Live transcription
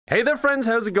Hey there friends,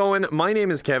 how's it going? My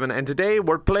name is Kevin and today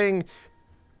we're playing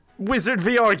Wizard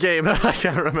VR game. I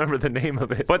can't remember the name of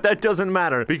it, but that doesn't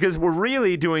matter because we're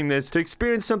really doing this to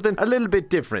experience something a little bit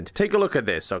different. Take a look at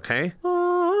this, okay?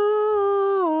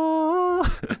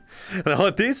 Now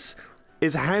this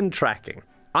is hand tracking.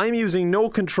 I'm using no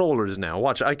controllers now.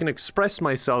 Watch, I can express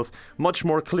myself much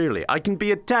more clearly. I can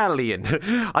be Italian.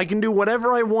 I can do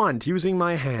whatever I want using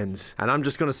my hands. And I'm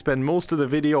just gonna spend most of the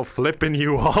video flipping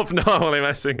you off. No, I'm only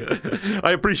messing.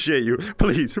 I appreciate you.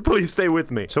 Please stay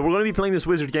with me. So we're gonna be playing this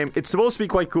wizard game. It's supposed to be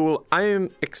quite cool. I am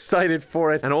excited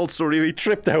for it and also really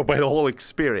tripped out by the whole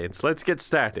experience. Let's get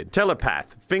started.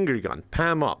 Telepath, finger gun,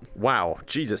 palm up. Wow,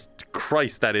 Jesus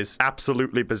Christ, that is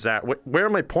absolutely bizarre. Where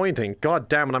am I pointing? God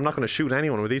damn it, I'm not gonna shoot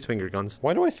anyone with these finger guns.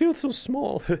 Why do I feel so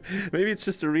small? Maybe it's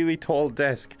just a really tall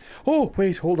desk. Oh,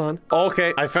 wait, hold on.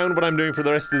 Okay, I found what I'm doing for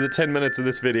the rest of the 10 minutes of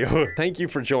this video. Thank you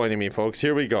for joining me, folks.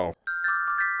 Here we go.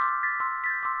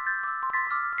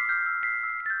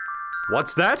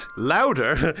 What's that?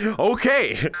 Louder?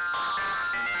 Okay.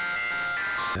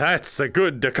 That's a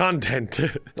good content.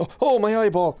 Oh, my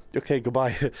eyeball. Okay,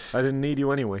 goodbye. I didn't need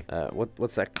you anyway.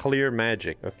 What's that? Clear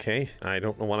magic. Okay. I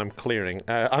don't know what I'm clearing.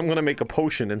 I'm gonna make a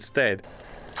potion instead.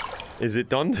 Is it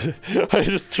done? I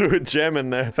just threw a gem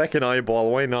in there. Feckin' eyeball,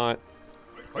 why not?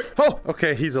 Oh,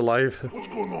 okay, he's alive. What's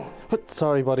going on? What?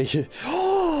 Sorry, buddy.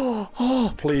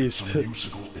 Oh, please. It's a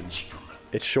musical instrument.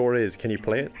 It sure is. Can you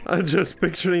play it? I'm just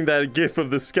picturing that gif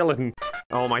of the skeleton.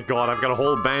 Oh my god, I've got a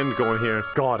whole band going here.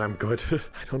 God, I'm good.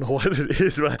 I don't know what it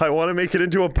is, but I want to make it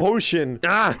into a potion.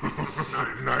 Ah!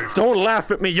 Nice. Don't laugh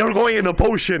at me. You're going in a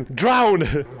potion.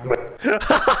 Drown.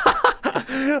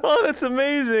 Oh, that's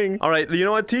amazing. All right, you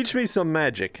know what? Teach me some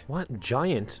magic. What?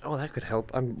 Giant? Oh, that could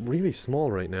help. I'm really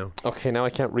small right now. Okay, now I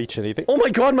can't reach anything. Oh my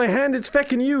god, my hand is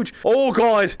feckin' huge. Oh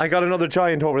god, I got another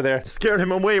giant over there. Scared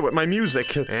him away with my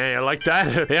music. Yeah, you like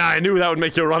that? Yeah, I knew that would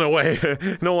make you run away.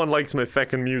 No one likes my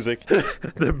feckin' music.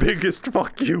 The biggest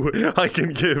fuck you I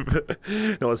can give.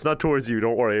 No, it's not towards you,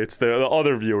 don't worry. It's the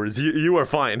other viewers. You are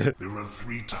fine. There are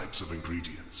 3 types of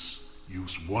ingredients.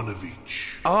 Use 1 of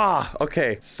each. Ah,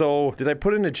 okay. So, did I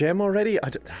put in a gem already? I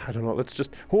don't know. Let's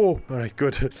just... Oh, alright,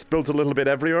 good. It spilled a little bit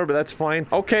everywhere, but that's fine.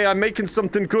 Okay, I'm making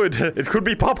something good. It could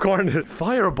be popcorn.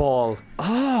 Fireball.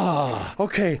 Ah,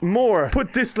 okay. More.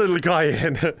 Put this little guy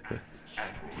in.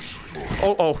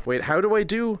 Oh, wait, how do I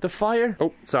do the fire?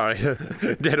 Oh, sorry.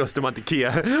 Dedos de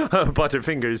Mantequilla.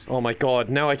 Butterfingers. Oh my god,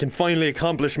 now I can finally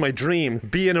accomplish my dream.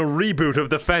 Be in a reboot of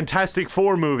the Fantastic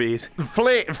Four movies.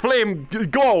 Flame,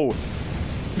 go!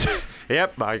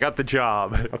 Yep, I got the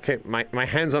job. Okay, my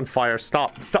hand's on fire.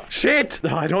 Stop. Shit!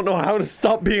 I don't know how to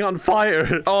stop being on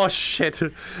fire. Oh, shit.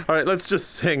 Alright, let's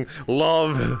just sing.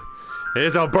 Love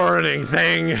is a burning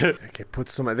thing. Okay, put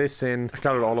some of this in. I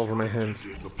got it all over my hands.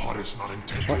 The pot is not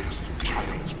intended as a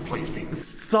child's plaything.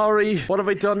 Sorry. What have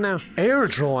I done now? Air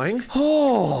drawing?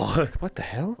 Oh, what the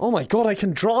hell? Oh my god, I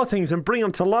can draw things and bring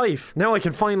them to life. Now I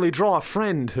can finally draw a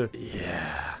friend.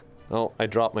 Yeah. Oh, I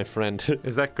dropped my friend.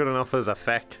 Is that good enough as a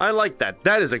feck? I like that.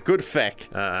 That is a good feck.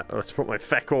 Let's put my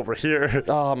feck over here.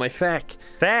 Oh, my feck.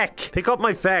 Feck. Pick up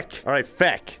my feck. All right,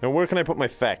 feck. Now, where can I put my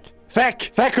feck?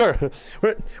 Feck! Fecker!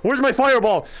 Where's my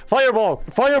fireball? Fireball!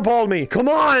 Fireball me! Come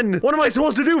on! What am I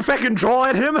supposed to do? Feckin' draw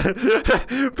at him?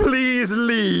 Please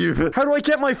leave. How do I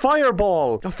get my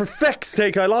fireball? Oh, for feck's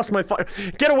sake, I lost my fire.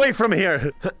 Get away from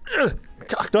here!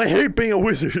 I hate being a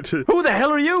wizard. Who the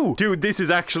hell are you? Dude, this is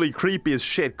actually creepy as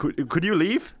shit. Could you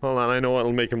leave? Hold on, I know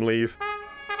what'll make him leave.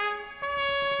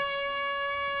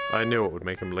 I knew it would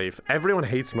make him leave. Everyone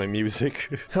hates my music.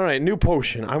 Alright, new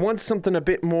potion. I want something a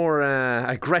bit more,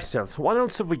 aggressive. What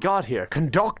else have we got here?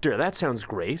 Conductor, that sounds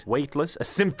great. Weightless, a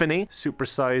symphony,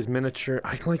 supersized miniature.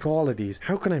 I like all of these.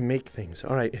 How can I make things?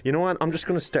 Alright, you know what? I'm just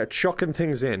gonna start chucking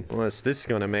things in. What's this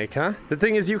gonna make, huh? The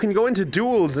thing is, you can go into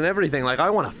duels and everything. Like, I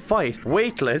want to fight.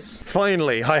 Weightless.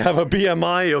 Finally, I have a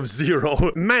BMI of 0.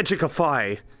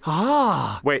 Magicify.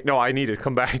 Ah! Wait, no, I need it.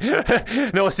 Come back.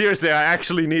 No, seriously, I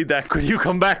actually need that. Could you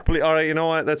come back, please? Alright, you know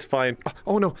what? That's fine.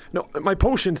 Oh, no. No, my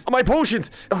potions. My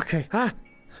potions! Okay.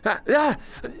 I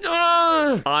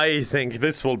think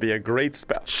this will be a great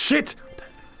spell. Shit!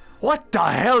 What the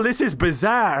hell? This is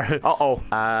bizarre. Uh-oh.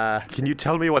 Can you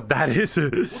tell me what that is?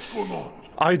 What's going on?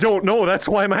 I don't know, that's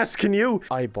why I'm asking you.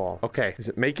 Eyeball. Okay, is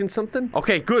it making something?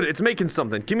 Okay, good, it's making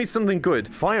something. Give me something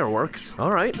good. Fireworks.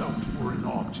 Alright. Look for an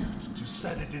object to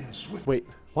set it in swift. Wait,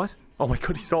 what? Oh my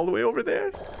god, he's all the way over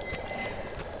there.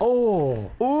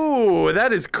 Oh. Ooh,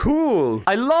 that is cool.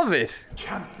 I love it.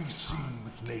 Can't be seen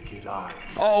with naked eye.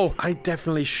 Oh, I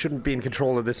definitely shouldn't be in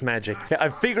control of this magic. Yeah,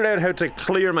 I've figured out how to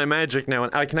clear my magic now,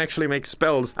 and I can actually make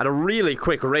spells at a really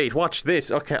quick rate. Watch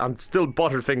this. Okay, I'm still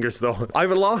butterfingers though.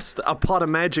 I've lost a pot of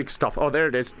magic stuff. Oh, there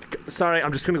it is. Sorry,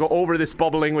 I'm just gonna go over this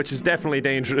bubbling, which is definitely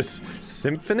dangerous.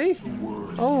 Symphony?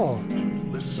 Oh.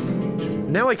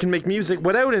 Now I can make music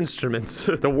without instruments.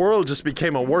 The world just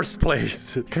became a worse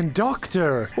place.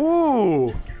 Conductor.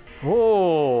 Ooh.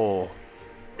 Oh.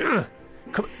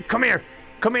 Come here.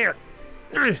 Come here.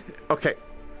 Okay.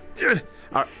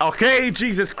 Okay,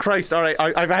 Jesus Christ. All right,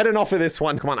 I've had enough of this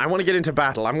one. Come on, I want to get into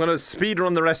battle. I'm going to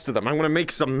speedrun the rest of them. I'm going to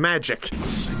make some magic. A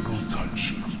single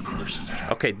touch from cursed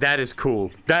hand. Okay, that is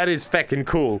cool. That is feckin'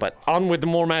 cool. But on with the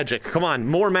more magic. Come on,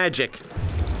 more magic.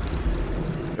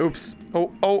 Oops.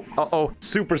 Oh, uh-oh.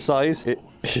 Super size. It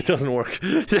doesn't work.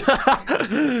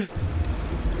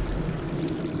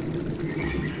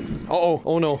 Uh-oh.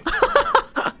 Oh, no.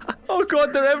 Oh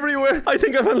god, they're everywhere. I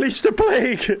think I've unleashed a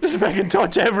plague. Just fucking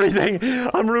touch everything.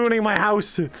 I'm ruining my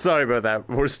house. Sorry about that.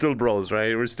 We're still bros,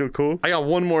 right? We're still cool. I got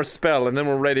one more spell and then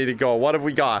we're ready to go. What have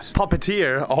we got?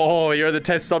 Puppeteer. Oh, you're the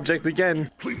test subject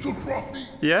again. Please don't drop me.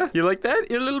 Yeah? You like that?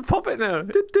 You're a little puppet now.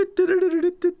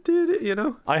 You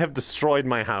know? I have destroyed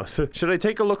my house. Should I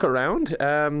take a look around?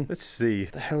 Let's see.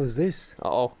 What the hell is this?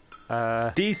 Uh-oh.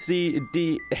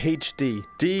 DCDHD.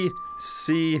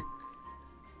 DCHD.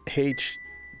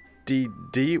 D,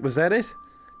 was that it?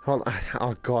 Hold on.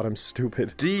 Oh god, I'm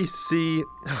stupid. DC,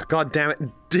 oh god damn it.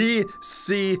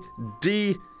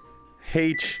 DCDHD.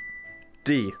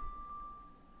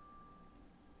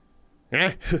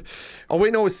 Eh? Oh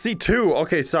wait, no, it's C2.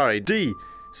 Okay, sorry. C2D.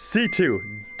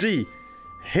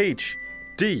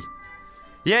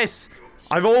 Yes!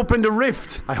 I've opened a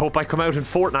rift. I hope I come out in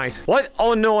Fortnite. What?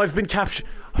 Oh no, I've been captured.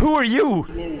 Who are you?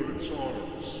 Lower its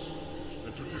arms,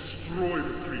 and to destroy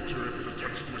the creature if it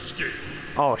attempts to escape.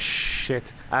 Oh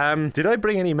shit. Did I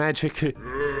bring any magic? Yes,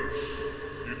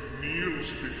 it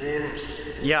kneels before us.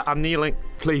 Yeah, I'm kneeling.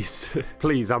 Please.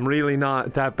 Please, I'm really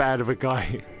not that bad of a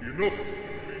guy. Enough.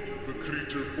 The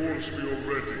creature bores me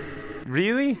already.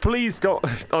 Really? Please don't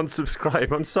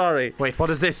unsubscribe. I'm sorry. Wait, what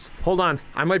is this? Hold on.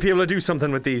 I might be able to do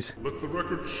something with these. Let the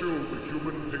record show the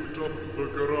human picked up the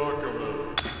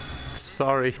Karakaman.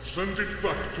 Sorry. Send it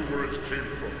back to where it came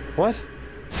from. What?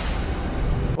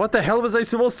 What the hell was I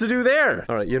supposed to do there?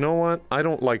 Alright, you know what? I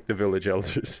don't like the village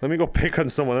elders. Let me go pick on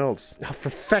someone else. Oh, for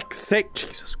feck's sake.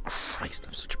 Jesus Christ, I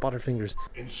have such butterfingers.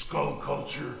 In skull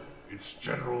culture, it's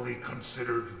generally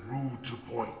considered rude to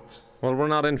point. Well, we're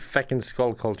not in feckin'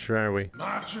 skull culture, are we?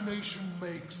 Imagination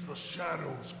makes the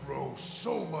shadows grow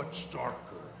so much darker.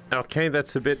 Okay,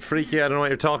 that's a bit freaky. I don't know what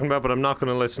you're talking about, but I'm not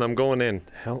gonna listen. I'm going in.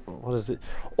 The hell? What is it?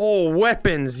 Oh,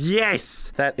 weapons!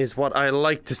 Yes! That is what I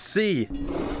like to see.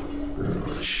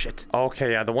 Oh, shit.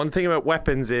 Okay, yeah, the one thing about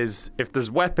weapons is, if there's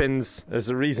weapons, there's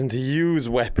a reason to use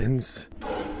weapons.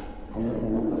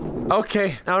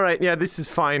 Okay, alright, yeah, this is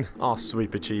fine. Oh,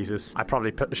 sweet Jesus. I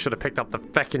probably should have picked up the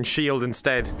feckin' shield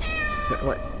instead.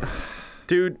 What?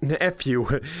 Dude, F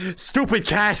you. Stupid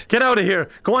cat! Get out of here!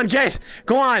 Go on, get!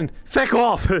 Go on! Feck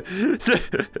off!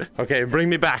 Okay, bring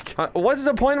me back. What's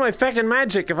the point of my feckin'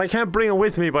 magic if I can't bring it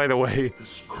with me, by the way?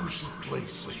 This cursed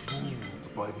place is ruled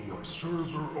by the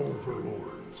Observer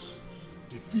Overlords.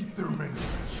 Defeat their minions,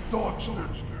 dodge their...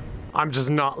 I'm just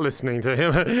not listening to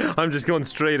him. I'm just going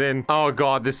straight in. Oh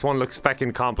god, this one looks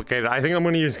feckin' complicated. I think I'm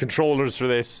gonna use controllers for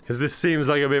this, because this seems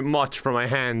like a bit much for my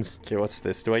hands. Okay, what's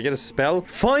this? Do I get a spell?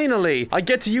 Finally! I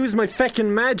get to use my feckin'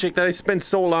 magic that I spent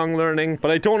so long learning,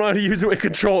 but I don't know how to use it with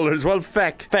controllers. Well,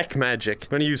 feck magic.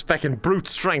 I'm gonna use feckin' brute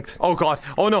strength. Oh god.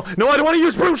 Oh no. No, I don't want to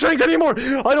use brute strength anymore!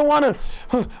 I don't wanna.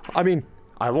 I mean,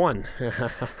 I won.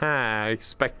 I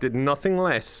expected nothing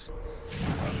less.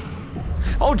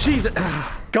 Oh, Jesus.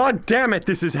 God damn it,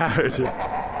 this is hard.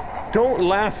 Don't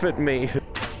laugh at me.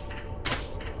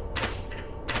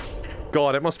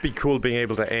 God, it must be cool being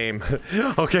able to aim.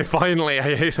 Okay, finally,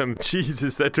 I hit him.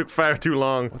 Jesus, that took far too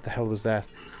long. What the hell was that?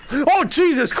 Oh,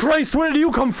 Jesus Christ, where did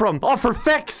you come from? Oh, for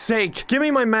feck's sake. Give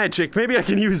me my magic. Maybe I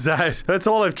can use that. That's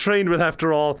all I've trained with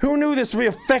after all. Who knew this would be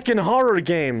a feckin' horror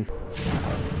game?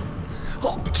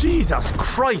 Oh, Jesus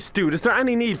Christ, dude. Is there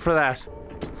any need for that?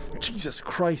 Jesus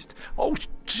Christ. Oh,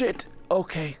 shit.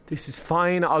 Okay, this is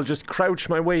fine. I'll just crouch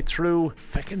my way through.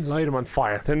 Feckin' light him on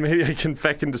fire. Then maybe I can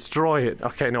feckin' destroy it.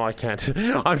 Okay, no, I can't.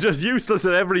 I'm just useless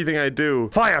at everything I do.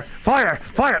 Fire! Fire!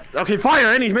 Fire! Okay,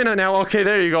 fire any minute now. Okay,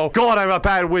 there you go. God, I'm a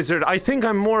bad wizard. I think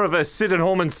I'm more of a sit at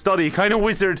home and study kind of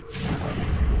wizard.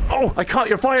 Oh, I caught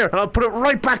your fire, and I'll put it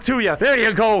right back to you. There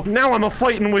you go. Now I'm a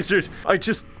fighting wizard.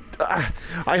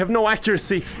 I have no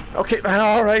accuracy. Okay,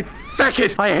 alright, fuck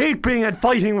it. I hate being a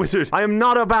fighting wizard. I am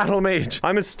not a battle mage.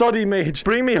 I'm a study mage.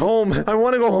 Bring me home. I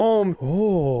want to go home.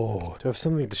 Oh, do I have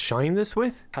something to shine this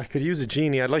with? I could use a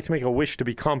genie. I'd like to make a wish to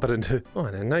be competent. Oh,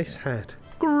 and a nice hat.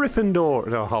 Gryffindor.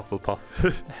 No, Hufflepuff.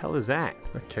 The hell is that?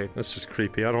 Okay, that's just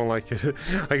creepy. I don't like it.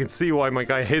 I can see why my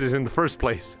guy hid it in the first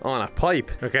place. On a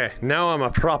pipe. Okay, now I'm a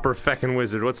proper feckin'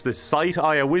 wizard. What's this? Sight?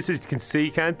 Eye, wizards can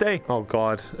see, can't they? Oh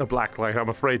god, a black light. I'm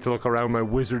afraid to look around my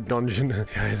wizard dungeon.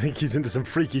 I think he's into some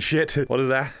freaky shit. What is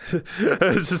that?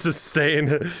 This is a stain.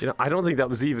 You know, I don't think that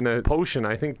was even a potion.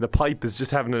 I think the pipe is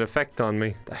just having an effect on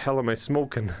me. The hell am I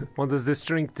smoking? What does this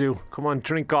drink do? Come on,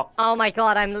 drink up. Oh my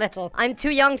god, I'm little. I'm too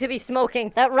young to be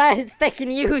smoking. That rat is fucking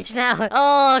huge now.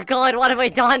 Oh god, what have I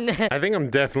done? I think I'm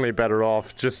definitely better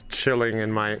off just chilling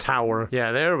in my tower.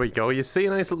 Yeah, there we go. You see a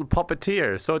nice little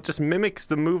puppeteer. So it just mimics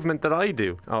the movement that I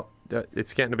do. Oh,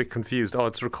 it's getting a bit confused. Oh,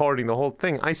 it's recording the whole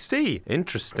thing. I see.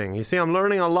 Interesting. You see, I'm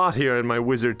learning a lot here in my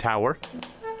wizard tower.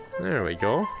 There we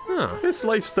go. Oh, this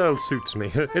lifestyle suits me.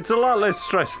 It's a lot less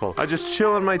stressful. I just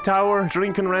chill in my tower,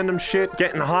 drinking random shit,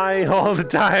 getting high all the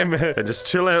time, and just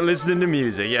chill out listening to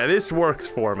music. Yeah, this works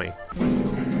for me.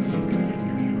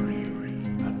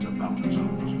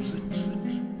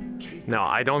 No,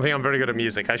 I don't think I'm very good at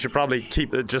music. I should probably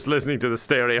keep just listening to the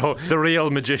stereo. The real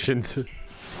magicians.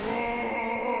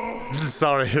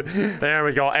 Sorry. There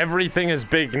we go. Everything is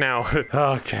big now.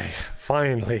 Okay.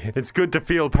 Finally. It's good to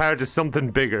feel part of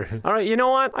something bigger. Alright, you know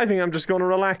what? I think I'm just gonna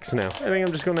relax now. I think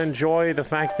I'm just gonna enjoy the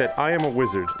fact that I am a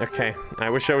wizard. Okay. I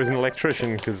wish I was an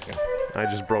electrician, because I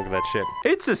just broke that shit.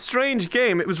 It's a strange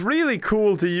game. It was really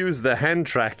cool to use the hand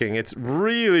tracking. It's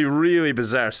really, really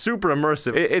bizarre. Super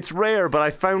immersive. It's rare, but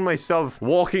I found myself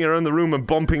walking around the room and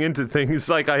bumping into things.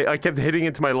 Like, I kept hitting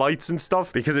into my lights and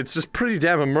stuff, because it's just pretty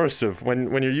damn immersive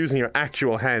when you're using your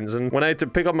actual hands. And when I had to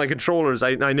pick up my controllers,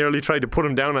 I nearly tried to put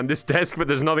them down on this desk, but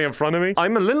there's nothing in front of me.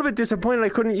 I'm a little bit disappointed I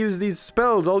couldn't use these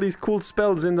spells, all these cool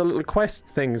spells in the little quest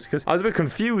things, because I was a bit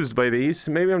confused by these.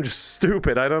 Maybe I'm just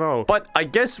stupid, I don't know. But I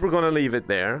guess we're gonna leave it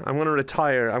there. I'm gonna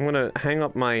retire. I'm gonna hang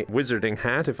up my wizarding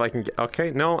hat if I can get...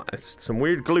 Okay, no, it's some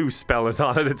weird glue spell is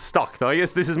on it. It's stuck. So I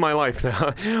guess this is my life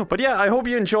now. But yeah, I hope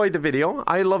you enjoyed the video.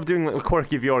 I love doing little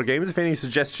quirky VR games. If any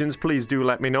suggestions, please do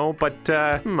let me know. But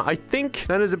I think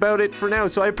that is about it for now.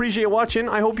 So I appreciate watching.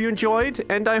 I hope you enjoyed,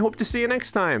 and I hope to see you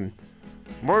next time.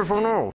 Bye for now.